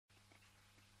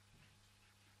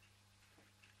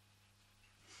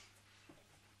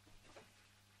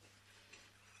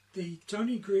The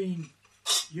Tony Green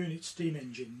unit steam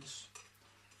engines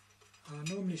are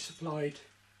normally supplied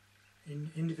in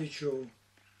individual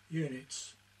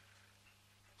units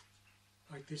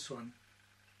like this one,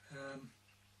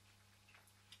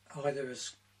 either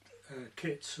as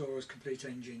kits or as complete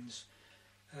engines,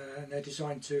 and they're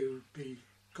designed to be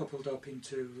coupled up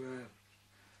into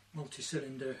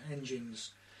multi-cylinder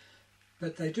engines.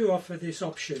 But they do offer this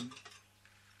option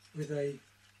with a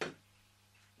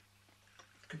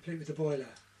complete with the boiler.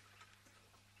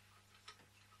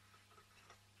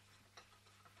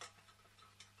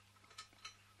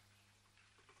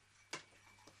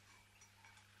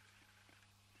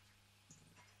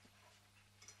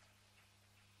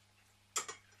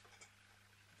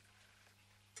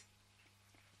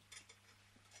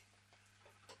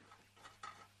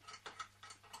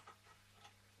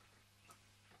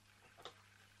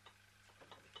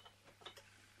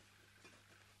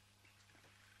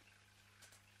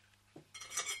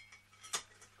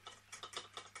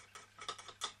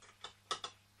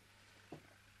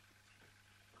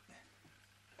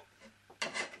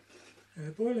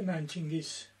 Boiler mounting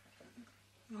is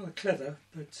rather clever,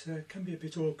 but can be a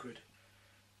bit awkward,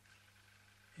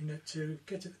 in that to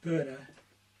get at the burner,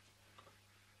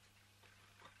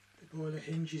 the boiler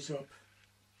hinges up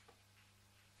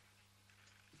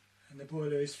and the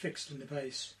boiler is fixed in the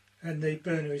base, and the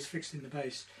burner is fixed in the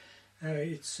base.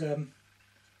 It's an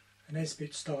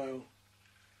Esbit style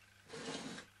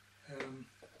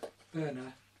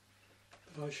burner,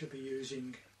 but I shall be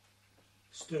using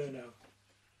Sterno.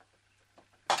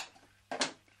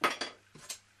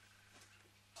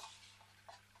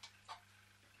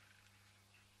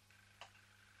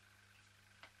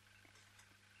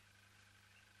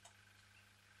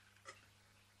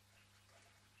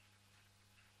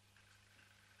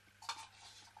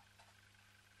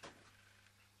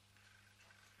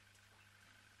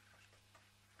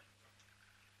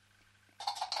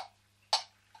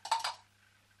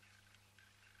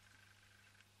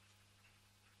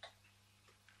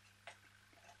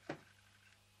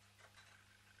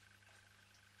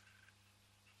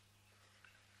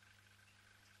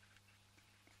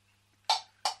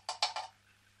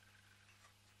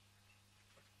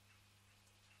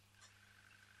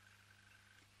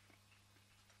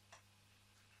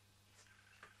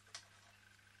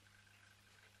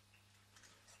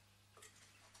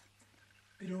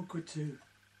 Bit awkward to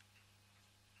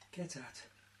get at.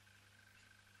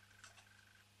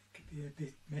 It could be a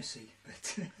bit messy,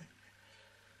 but I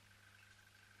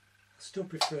still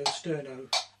prefer the Sterno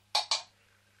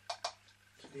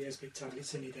to the Esbit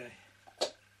tablets any day.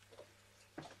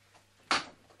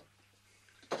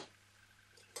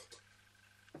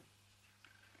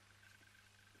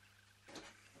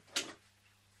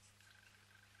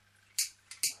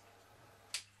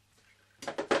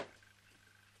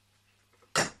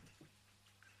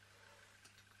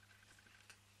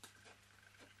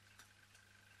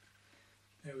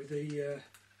 Now with the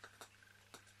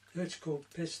vertical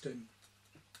piston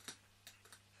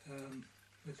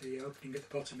with the opening at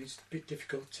the bottom, it's a bit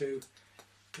difficult to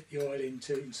get the oil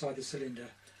inside the cylinder.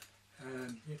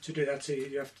 To do that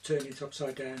you have to turn it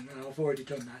upside down, and I've already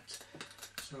done that,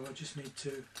 so I just need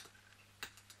to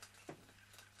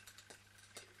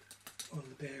oil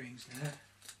the bearings now.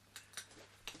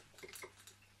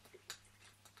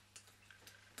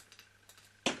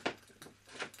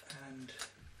 And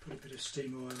put a bit of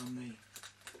steam oil on the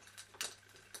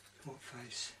port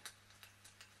face.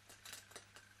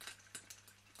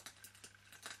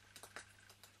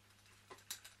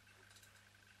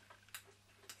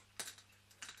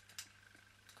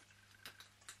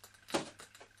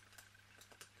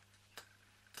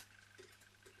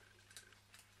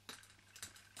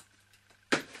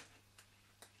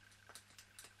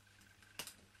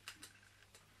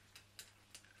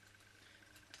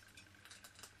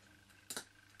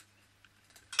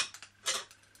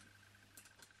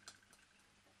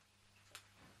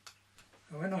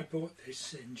 When I bought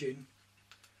this engine,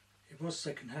 it was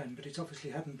second hand, but it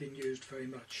obviously hadn't been used very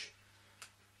much,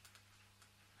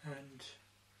 and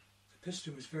the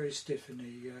piston was very stiff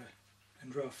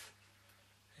and rough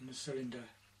in the cylinder,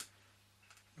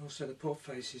 and also the port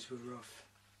faces were rough.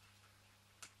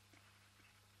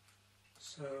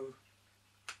 So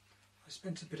I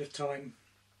spent a bit of time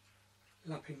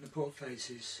lapping the port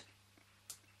faces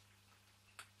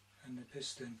and the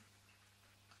piston,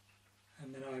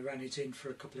 and then I ran it in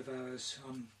for a couple of hours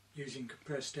on using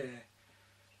compressed air.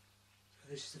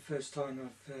 So this is the first time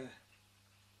I've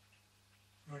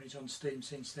run it on steam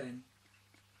since then.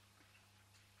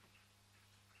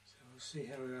 So we'll see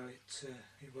how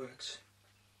it works.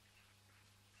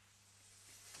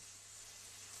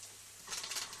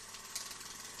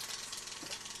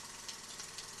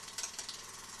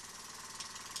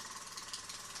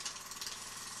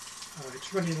 Oh,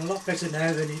 it's running a lot better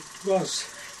now than it was.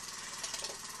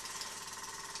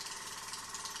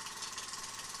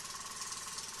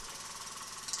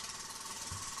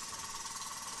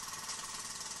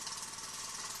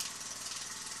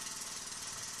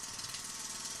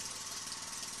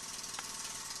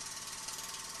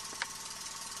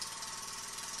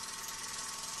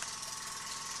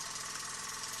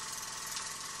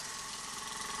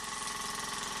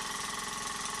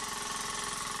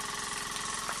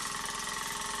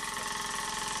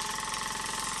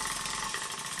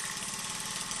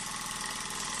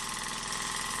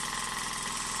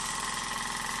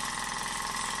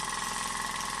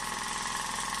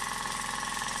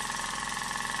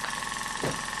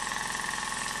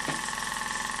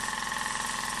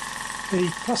 The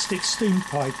plastic steam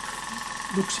pipe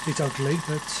looks a bit ugly,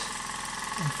 but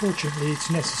unfortunately it's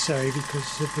necessary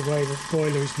because of the way that the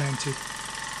boiler is mounted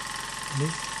in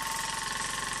it.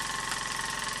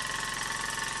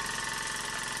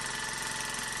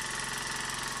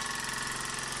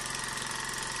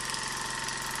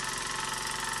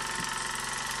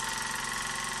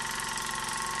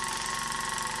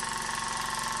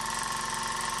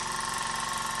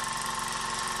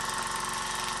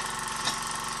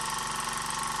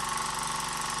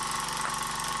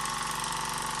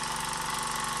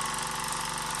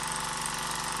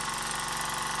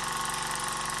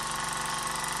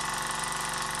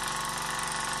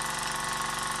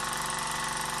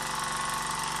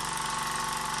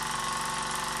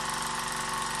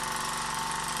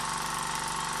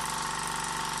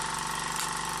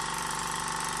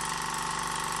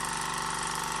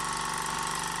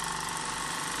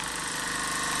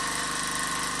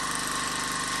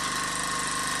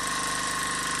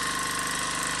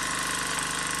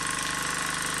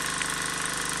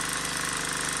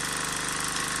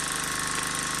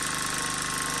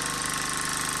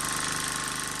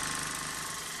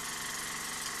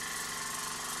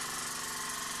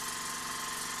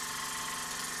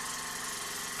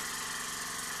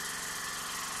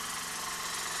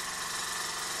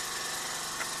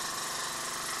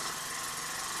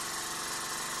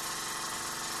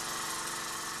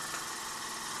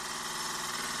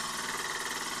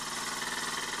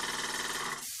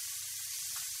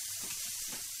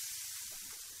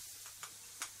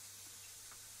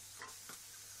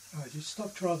 Right, it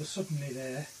stopped rather suddenly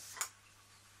there.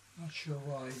 Not sure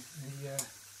why.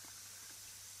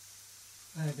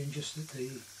 May have been just that the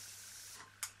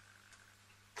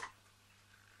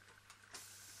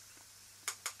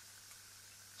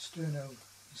sterno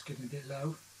is getting a bit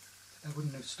low. That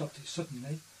wouldn't have stopped it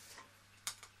suddenly.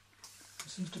 There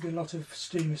seems to be a lot of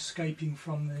steam escaping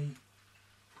from the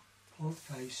port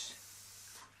face.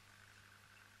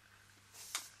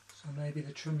 So maybe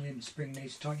the trunnion spring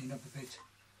needs tightening up a bit.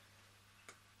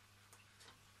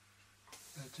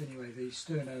 But anyway, the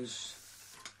sterno's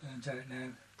burnt out now,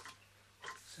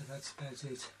 so that's about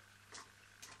it.